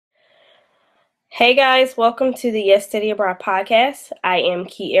Hey guys, welcome to the Yes Study Abroad podcast. I am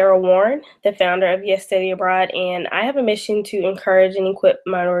Kiera Warren, the founder of Yes Study Abroad, and I have a mission to encourage and equip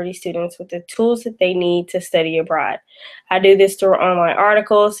minority students with the tools that they need to study abroad. I do this through online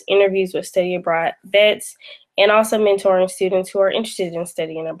articles, interviews with study abroad vets, and also mentoring students who are interested in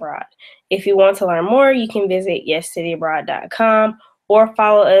studying abroad. If you want to learn more, you can visit yesstudyabroad.com or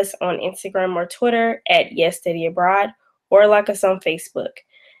follow us on Instagram or Twitter at Yes Study Abroad or like us on Facebook.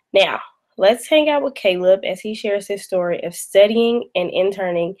 Now, let's hang out with Caleb as he shares his story of studying and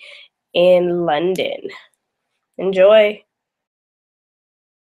interning in London. Enjoy.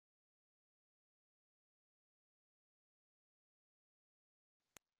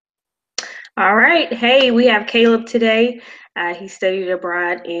 All right. Hey, we have Caleb today. He studied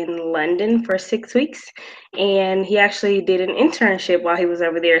abroad in London for 6 weeks, and he actually did an internship while he was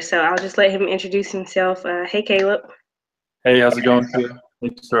over there. So I'll just let him introduce himself. Hey, Caleb. Hey, how's it going, Tia?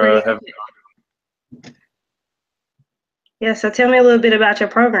 Thanks for Pretty having good. me. Yeah, so tell me a little bit about your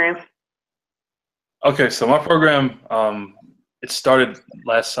program. Okay, so my program, it started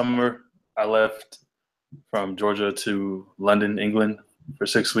last summer. I left from Georgia to London, England for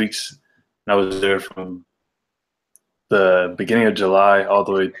 6 weeks. And I was there from the beginning of July all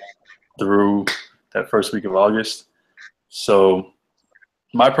the way through that first week of August. So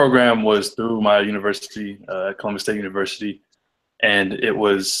my program was through my university, at Columbus State University, and it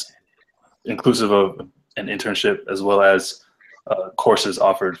was inclusive of an internship as well as courses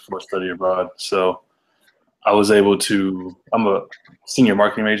offered for study abroad. So I was able to, I'm a senior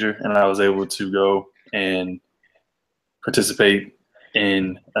marketing major, and I was able to go and participate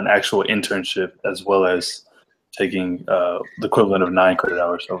in an actual internship as well as taking the equivalent of 9 credit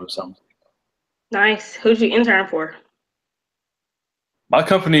hours over the summer. Nice. Who'd you intern for? My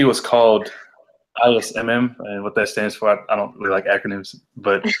company was called ISMM, and what that stands for, I don't really like acronyms,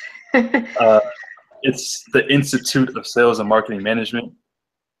 but uh, it's the Institute of Sales and Marketing Management.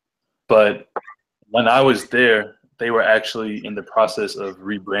 But when I was there, they were actually in the process of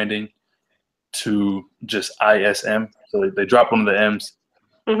rebranding to just ISM. So they dropped one of the M's,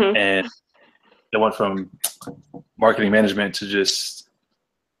 Mm-hmm. and it went from marketing management to just,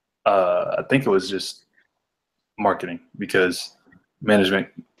 I think it was just marketing, because management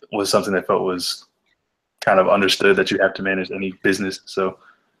was something that felt was kind of understood that you have to manage any business. So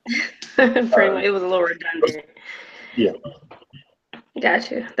Pretty much, it was a little redundant. yeah,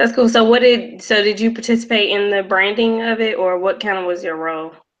 Gotcha. That's cool. So did you participate in the branding of it, or what kind of was your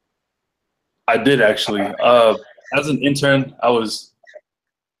role? I did actually. As an intern, I was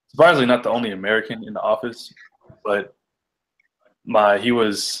surprisingly not the only American in the office, but he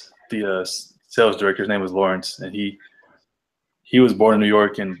was the sales director. His name was Lawrence, and he was born in New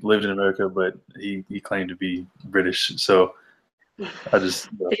York and lived in America, but he claimed to be British. So I just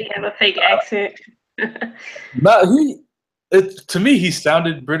Did he have a fake accent? not he. To me, he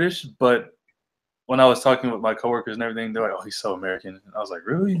sounded British, but when I was talking with my coworkers and everything, they're like, "Oh, he's so American." And I was like,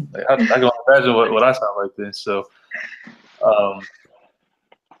 "Really? Like, I can imagine what I sound like then." So, um,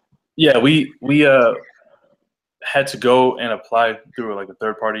 yeah, we had to go and apply through like a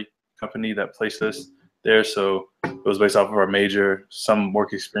third party company that placed us there. So it was based off of our major, some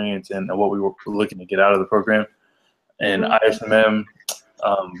work experience, and what we were looking to get out of the program. And Mm-hmm. ISMM,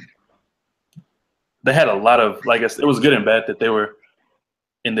 um, they had a lot of, like, it was good and bad that they were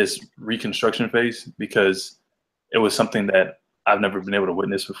in this reconstruction phase, because it was something that I've never been able to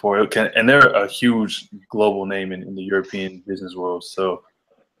witness before. And they're a huge global name in the European business world. So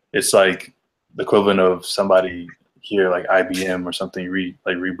it's like the equivalent of somebody here like IBM or something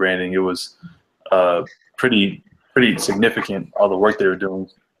like rebranding. It was uh, pretty significant, all the work they were doing.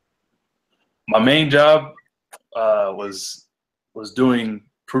 My main job was doing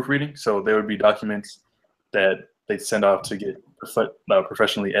proofreading. So there would be documents that they'd send off to get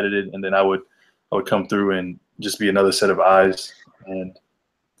professionally edited, and then I would come through and just be another set of eyes and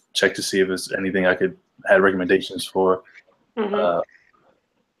check to see if there's anything I could had recommendations for. Mm-hmm. Uh,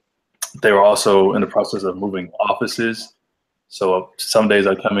 they were also in the process of moving offices, so some days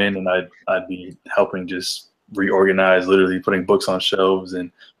I'd come in and I'd be helping just reorganize, literally putting books on shelves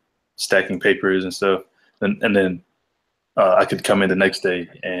and stacking papers and stuff. And then I could come in the next day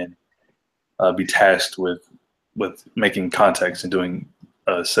and be tasked with making contacts and doing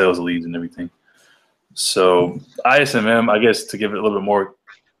sales leads and everything. So ISMM, I guess, to give it a little bit more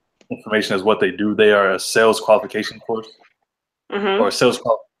information as what they do, they are a sales qualification course or a Mm-hmm. sales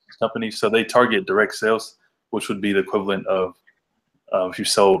qualification company. So they target direct sales, which would be the equivalent of if you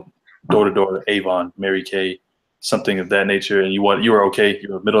sold door to door Avon, Mary Kay, something of that nature, and you were okay,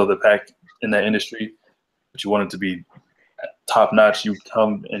 you were middle of the pack in that industry, but you wanted to be top notch. You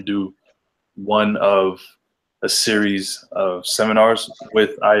come and do one of a series of seminars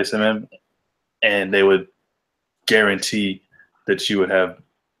with ISMM, and they would guarantee that you would have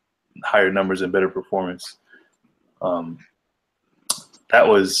higher numbers and better performance. That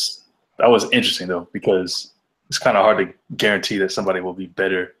was interesting though, because it's kind of hard to guarantee that somebody will be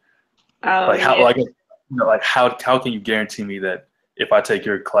better. Oh, yeah. How can you guarantee me that if I take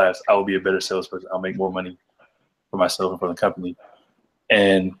your class, I will be a better salesperson? I'll make more money for myself and for the company.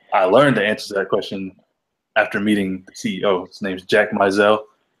 And I learned the answer to that question after meeting the CEO. His name's Jack Mizell.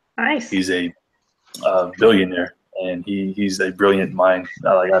 Nice. He's a billionaire, and he's a brilliant mind.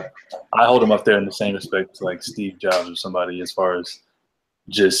 I hold him up there in the same respect to like Steve Jobs or somebody, as far as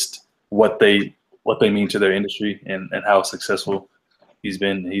just what they mean to their industry and how successful he's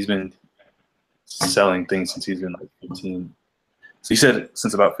been. He's been selling things since he's been like 15. So he said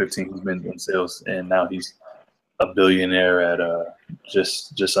since about 15 he's been in sales, and now he's a billionaire at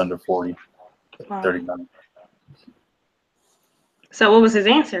just under 40, Wow. 39. So what was his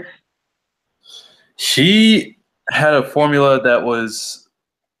answer? He had a formula that was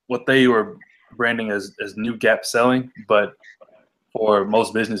what they were branding as new gap selling, but for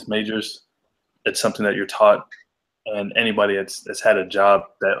most business majors, it's something that you're taught, and anybody that's had a job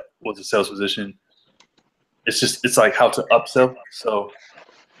that was a sales position, it's like how to upsell. So,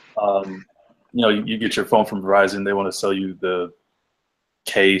 you get your phone from Verizon, they want to sell you the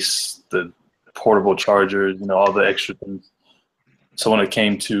case, the portable charger, all the extra things. So when it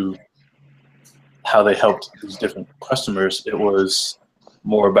came to how they helped these different customers, it was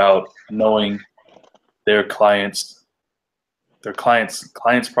more about knowing their clients'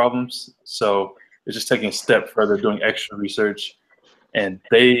 problems. So it's just taking a step further, doing extra research, and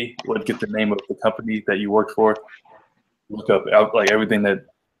they would get the name of the company that you work for, look up like everything that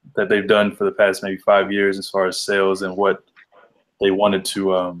they've done for the past maybe 5 years as far as sales and what they wanted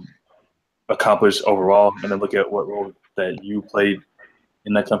to accomplish overall, and then look at what role that you played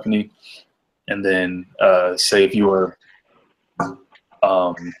in that company, and then say if you were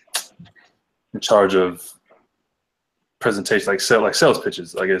in charge of presentation, like sales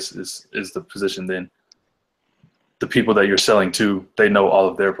pitches, I guess is the position. Then the people that you're selling to, they know all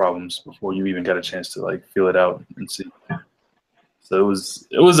of their problems before you even got a chance to like feel it out and see. So it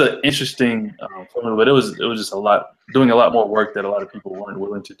was an interesting formula, but it was just doing a lot more work that a lot of people weren't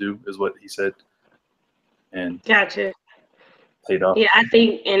willing to do, is what he said, and Gotcha. paid off. Yeah, I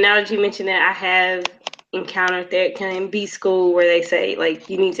think, and now that you mentioned that, I have encountered that kind of in B school where they say like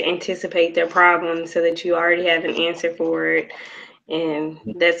you need to anticipate their problems so that you already have an answer for it, and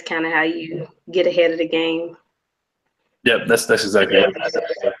that's kind of how you get ahead of the game. Yep, that's exactly it.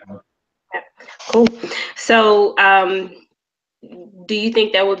 Cool. So, do you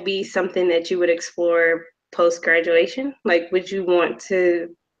think that would be something that you would explore post graduation? Like, would you want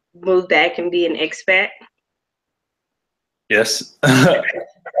to move back and be an expat? Yes. I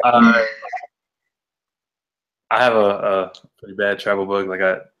have a pretty bad travel bug. Like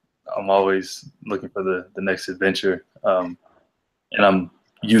I'm always looking for the next adventure, and I'm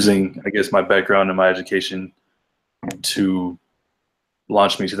using, I guess, my background and my education to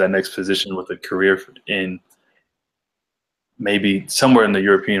launch me to that next position with a career in maybe somewhere in the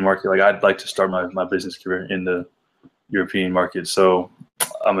European market. Like I'd like to start my business career in the European market. So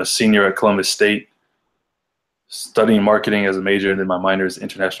I'm a senior at Columbus State, studying marketing as a major, and then my minor is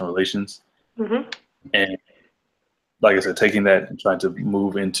international relations. Mm-hmm. And like I said, taking that and trying to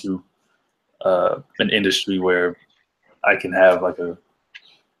move into an industry where I can have like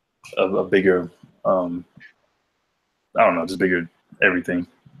a bigger, I don't know, just bigger everything.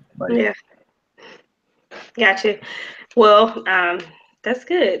 Like, Yeah. Gotcha. Well, that's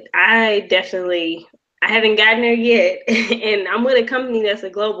good. I haven't gotten there yet, and I'm with a company that's a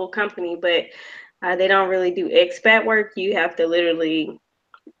global company, but they don't really do expat work. You have to literally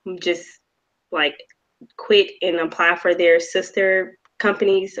just like quit and apply for their sister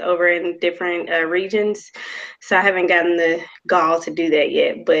companies over in different regions. So I haven't gotten the gall to do that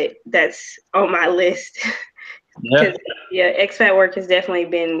yet, but that's on my list. yeah. Yeah, expat work has definitely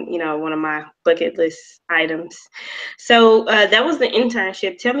been, one of my bucket list items. So that was the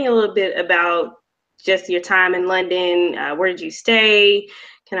internship. Tell me a little bit about just your time in London. Where did you stay?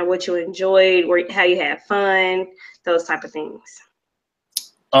 Kind of what you enjoyed, how you had fun, those type of things.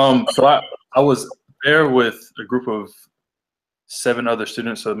 So I was there with a group of 7 other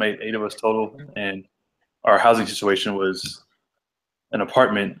students, so it made 8 of us total, and our housing situation was an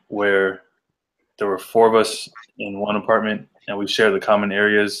apartment where there were 4 of us in one apartment, and we shared the common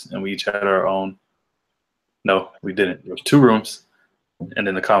areas, and we each had our own. No, we didn't. There was 2 rooms, and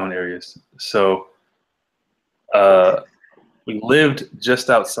then the common areas. So we lived just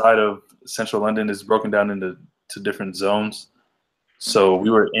outside of central London. It's broken down into different zones. So we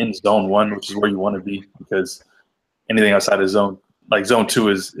were in zone 1, which is where you want to be, because anything outside of zone 2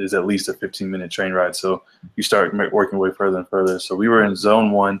 is at least a 15-minute train ride. So you start working way further and further. So we were in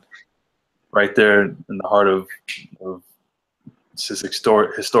zone 1, right there in the heart of this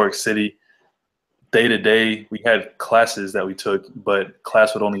historic city. Day to day, we had classes that we took, but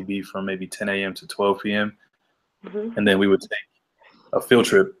class would only be from maybe 10 a.m. to 12 p.m. Mm-hmm. And then we would take a field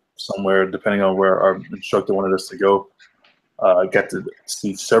trip somewhere, depending on where our instructor wanted us to go. I got to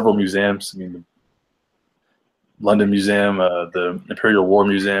see several museums. I mean, the London Museum, the Imperial War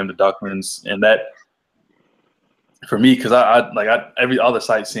Museum, the Docklands, and that, for me, because all the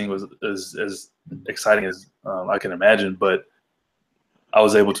sightseeing was as exciting as I can imagine, but I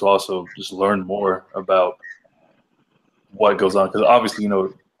was able to also just learn more about what goes on. Because obviously,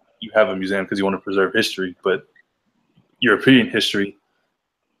 you have a museum because you want to preserve history, but European history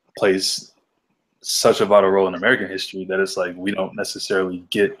plays such a vital role in American history that it's like we don't necessarily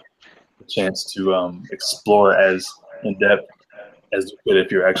get a chance to explore as in depth as you could if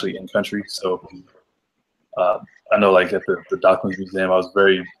you're actually in country. So I know, like at the Docklands Museum, I was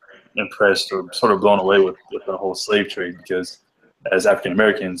very impressed or sort of blown away with the whole slave trade, because as African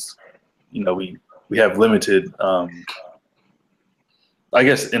Americans, we have limited, I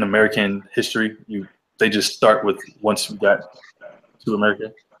guess, in American history, they just start with once you got to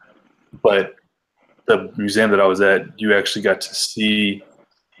America. But the museum that I was at, you actually got to see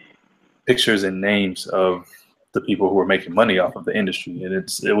pictures and names of the people who were making money off of the industry, and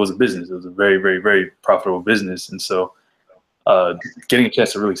it was a business. It was a very, very, very profitable business, and so getting a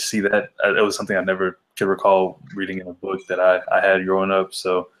chance to really see that, it was something I never could recall reading in a book that I had growing up.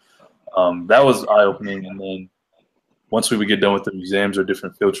 So that was eye-opening. And then once we would get done with the museums or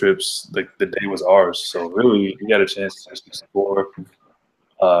different field trips, the day was ours. So really, we got a chance to just explore.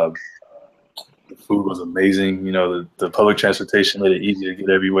 The food was amazing. The public transportation made it easy to get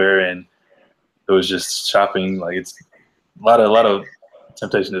everywhere, and it was just shopping. Like, it's a lot of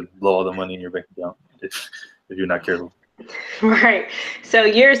temptation to blow all the money in your bank account if you're not careful. Right. So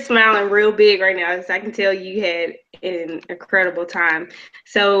you're smiling real big right now, so I can tell you had an incredible time.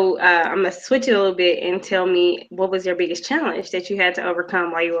 So I'm gonna switch it a little bit and tell me, what was your biggest challenge that you had to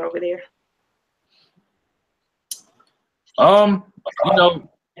overcome while you were over there?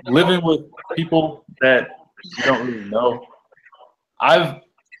 Living with people that you don't really know. I've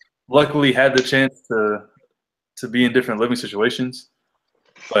luckily had the chance to be in different living situations,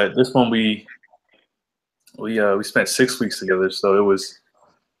 but this one we spent 6 weeks together, so it was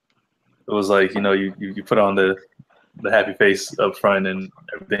like, you put on the happy face up front and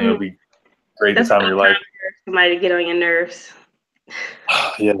everything will be great. The time of your life. Somebody to get on your nerves.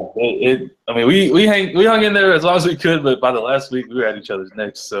 Yeah, I mean, we hung in there as long as we could, but by the last week we were at each other's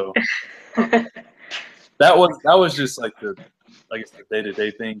necks. So that was just like the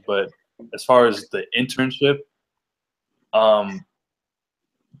day-to-day thing. But as far as the internship,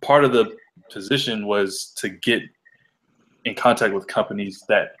 part of the position was to get in contact with companies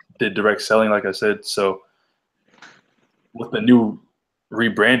that did direct selling, like I said. So with the new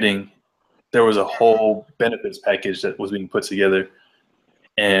rebranding, there was a whole benefits package that was being put together,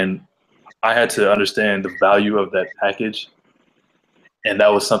 and I had to understand the value of that package. And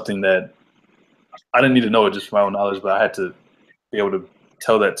that was something that I didn't need to know it just for my own knowledge, but I had to be able to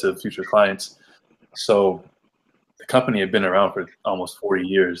tell that to future clients. So the company had been around for almost 40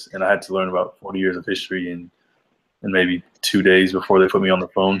 years, and I had to learn about 40 years of history in maybe 2 days before they put me on the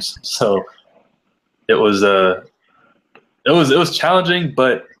phones. So it was challenging,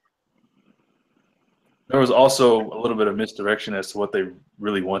 but there was also a little bit of misdirection as to what they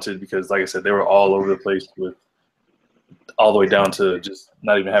really wanted, because, like I said, they were all over the place, with all the way down to just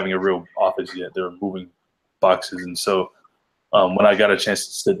not even having a real office yet. They were moving boxes. And so when I got a chance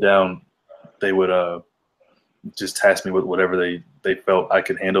to sit down, they would just task me with whatever they felt I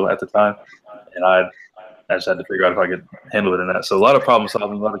could handle at the time. And I just had to figure out if I could handle it or not. So a lot of problem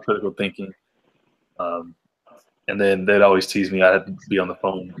solving, a lot of critical thinking. And then they'd always tease me. I had to be on the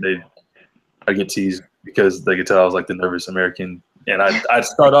phone. I'd get teased because they could tell I was like the nervous American. And I'd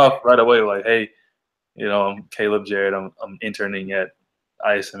start off right away like, hey, I'm Caleb Jarrett. I'm interning at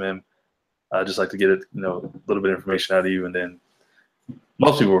ISMM. I'd just like to get a little bit of information out of you. And then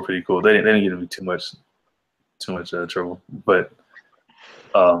most people were pretty cool. They didn't get me too much trouble. But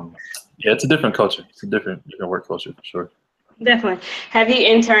yeah, it's a different culture. It's a different work culture for sure. Definitely. Have you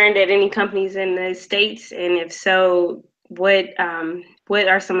interned at any companies in the States? And if so, what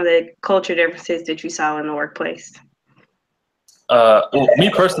are some of the culture differences that you saw in the workplace? Well, me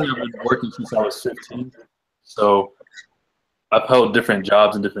personally, I've been working since I was 15. So I've held different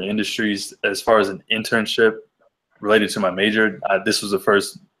jobs in different industries. As far as an internship related to my major, this was the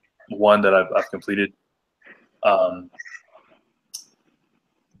first one that I've completed.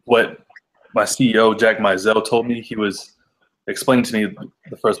 What my CEO, Jack Mizell, told me, he was explaining to me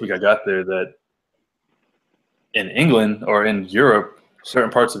the first week I got there that in England, or in Europe, certain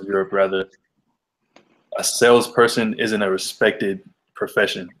parts of Europe rather, a salesperson isn't a respected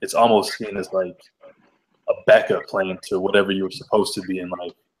profession. It's almost seen as like a backup plan to whatever you were supposed to be in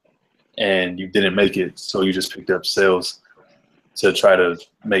life, and you didn't make it, so you just picked up sales to try to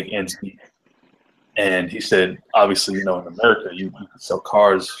make ends meet. And he said, obviously, in America, you sell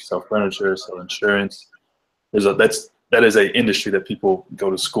cars, sell furniture, sell insurance. That is a industry that people go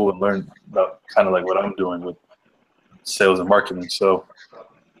to school and learn about, kind of like what I'm doing with sales and marketing. So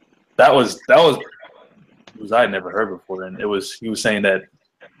that was news I had never heard before, and he was saying that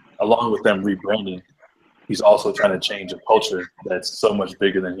along with them rebranding, he's also trying to change a culture that's so much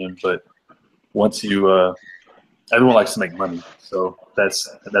bigger than him. But once everyone likes to make money, so that's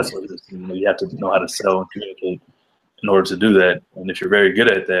what it is. You have to know how to sell and communicate in order to do that. And if you're very good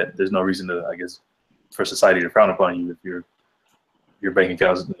at that, there's no reason to, I guess, for society to frown upon you if your bank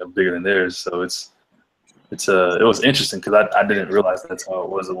account is bigger than theirs. So it was interesting because I didn't realize that's how it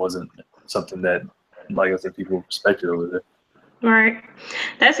was. It wasn't something that, like I said, people respected over there. Right.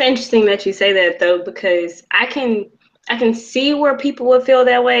 That's interesting that you say that, though, because I can see where people would feel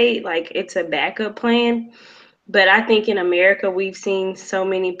that way, like it's a backup plan. But I think in America, we've seen so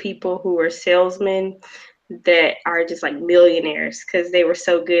many people who are salesmen that are just like millionaires because they were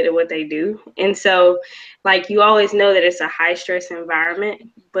so good at what they do. And so, like, you always know that it's a high stress environment,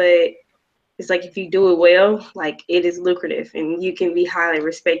 but it's like if you do it well, like it is lucrative and you can be highly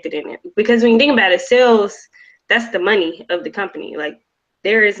respected in it. Because when you think about it, sales, that's the money of the company. Like,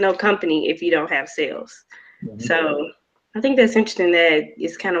 there is no company if you don't have sales. Mm-hmm. So I think that's interesting that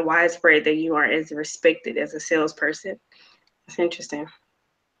it's kind of widespread that you aren't as respected as a salesperson. It's interesting.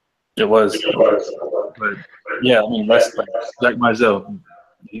 It was. But yeah, I mean, that's like Jack Mizell.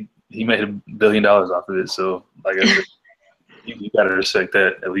 He made $1 billion off of it. So, like I said, you got to respect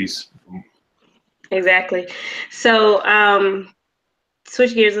that at least. Exactly. So,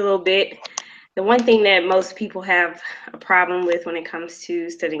 switch gears a little bit. The one thing that most people have a problem with when it comes to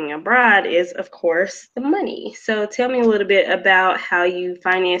studying abroad is, of course, the money. So tell me a little bit about how you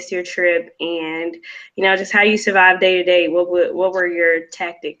financed your trip and, just how you survived day to day. What were your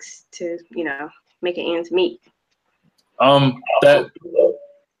tactics to, make ends meet? That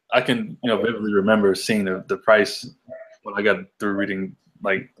I can, vividly remember seeing the price when I got through reading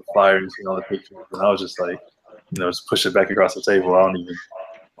like the flyers and all the pictures, and I was just like, just push it back across the table.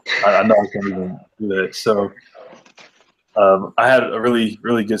 I know I can't even do that. So I had a really,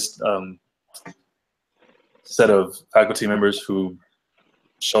 really good set of faculty members who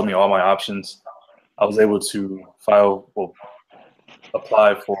showed me all my options. I was able to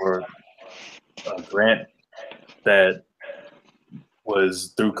apply for a grant that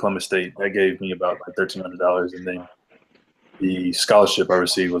was through Columbus State. That gave me about like $1,300, and then the scholarship I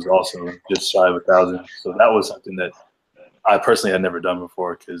received was also just shy of $1,000. So that was something that I personally had never done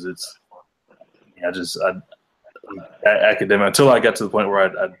before because academic until I got to the point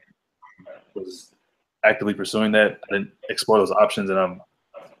where I was actively pursuing that. I didn't explore those options, and I'm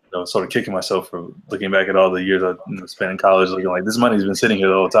sort of kicking myself for looking back at all the years I spent in college, looking like this money's been sitting here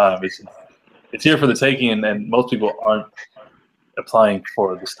the whole time. It's here for the taking, and most people aren't applying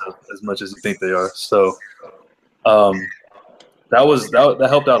for the stuff as much as you think they are. So that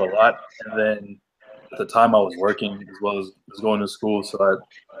helped out a lot. And then at the time I was working as well as going to school, so I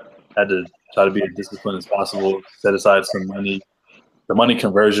had to try to be as disciplined as possible, set aside some money. The money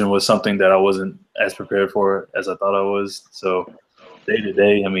conversion was something that I wasn't as prepared for as I thought I was. So day to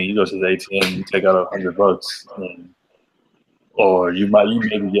day, I mean, you go to the ATM, you take out $100, or you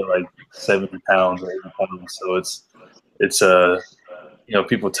maybe get like 70 pounds or 80 pounds. So it's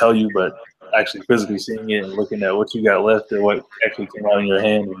people tell you, but actually physically seeing it and looking at what you got left and what actually came out in your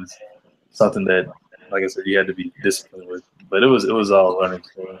hand was something that, like I said, you had to be disciplined with. But it was all a learning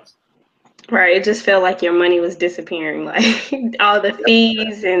experience. Right. It just felt like your money was disappearing, like all the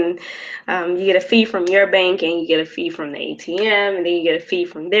fees, and you get a fee from your bank and you get a fee from the ATM and then you get a fee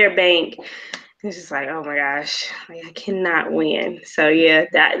from their bank. It's just like, oh my gosh, like, I cannot win. So yeah,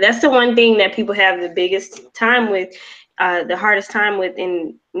 that's the one thing that people have the biggest time with, the hardest time with.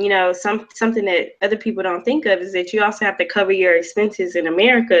 And something that other people don't think of is that you also have to cover your expenses in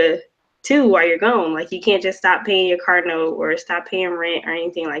America too while you're gone. Like, you can't just stop paying your car note or stop paying rent or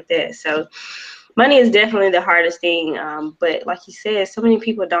anything like that. So money is definitely the hardest thing. But like you said, so many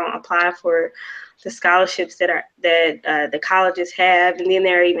people don't apply for the scholarships that the colleges have, and then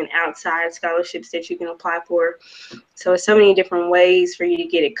there are even outside scholarships that you can apply for. So it's so many different ways for you to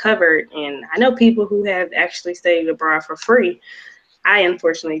get it covered. And I know people who have actually studied abroad for free. I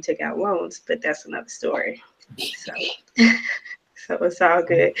unfortunately took out loans, but that's another story. So, so it's all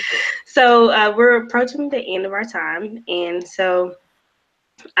good. So we're approaching the end of our time, and so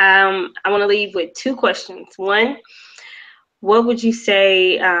I want to leave with two questions. One, what would you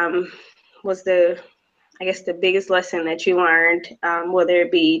say was the biggest lesson that you learned, whether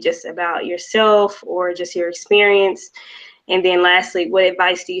it be just about yourself or just your experience? And then lastly, what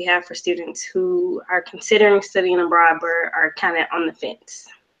advice do you have for students who are considering studying abroad but are kind of on the fence?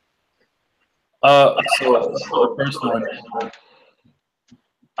 So the first one,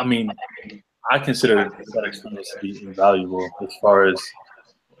 I mean, I consider that experience to be invaluable as far as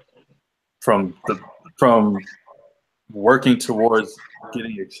from working towards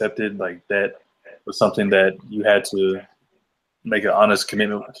getting accepted. Like, that was something that you had to make an honest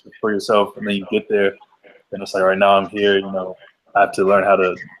commitment for yourself, and then you get there, and it's like, right now I'm here. You know, I have to learn how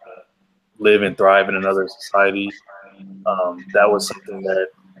to live and thrive in another society. That was something that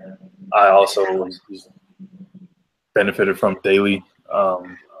I also was benefited from daily.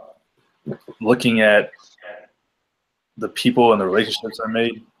 Looking at the people and the relationships I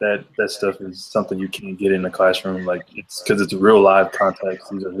made, that stuff is something you can't get in the classroom. Like, it's because it's a real live context.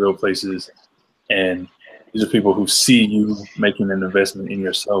 These are real places, and these are people who see you making an investment in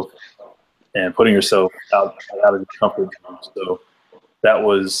yourself and putting yourself out of your comfort zone. So that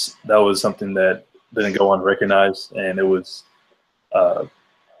was something that didn't go unrecognized, and it was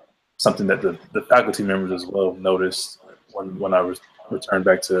something that the faculty members as well noticed when I returned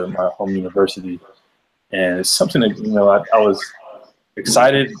back to my home university. And it's something that, you know, I was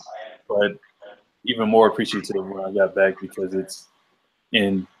excited, but even more appreciative when I got back, because it's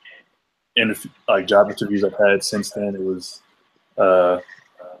in like job interviews I've had since then. It was a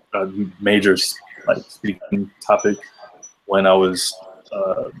major like speaking topic when I was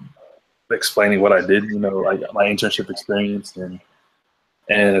explaining what I did, you know, like my internship experience. And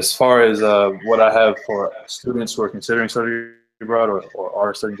as far as what I have for students who are considering studying abroad or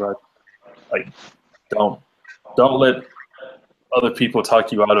are studying abroad, like, don't let other people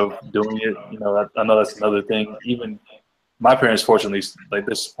talk you out of doing it. You know, I know that's another thing. Even my parents, fortunately, like,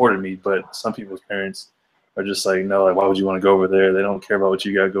 they supported me, but some people's parents are just like, no, like, why would you want to go over there? They don't care about what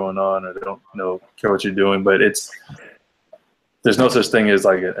you got going on, or they don't, you know, care what you're doing. But there's no such thing as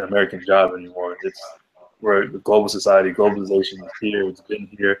like an American job anymore. We're a global society. Globalization is here. It's been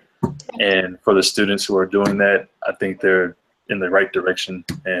here. And for the students who are doing that, I think they're in the right direction.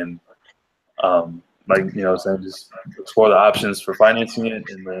 And like, you know, saying, just explore the options for financing it,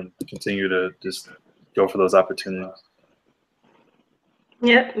 and then continue to just go for those opportunities.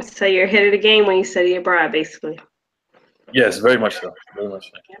 Yep. So you're ahead of the game when you study abroad, basically. Yes, very much so. Very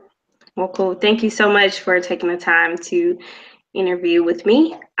much so. Well, cool. Thank you so much for taking the time to interview with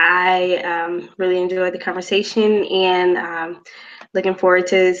me. I really enjoyed the conversation, and looking forward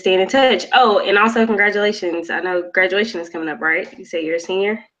to staying in touch. Oh, and also congratulations. I know graduation is coming up, right? You say you're a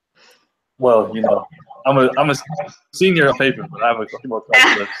senior? Well, you know, I'm a senior on paper, but I have a few more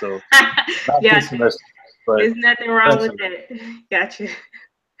classes left, so not this semester. But there's nothing wrong with that. Gotcha.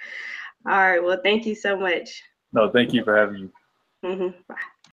 All right. Well, thank you so much. No, thank you for having me. Bye.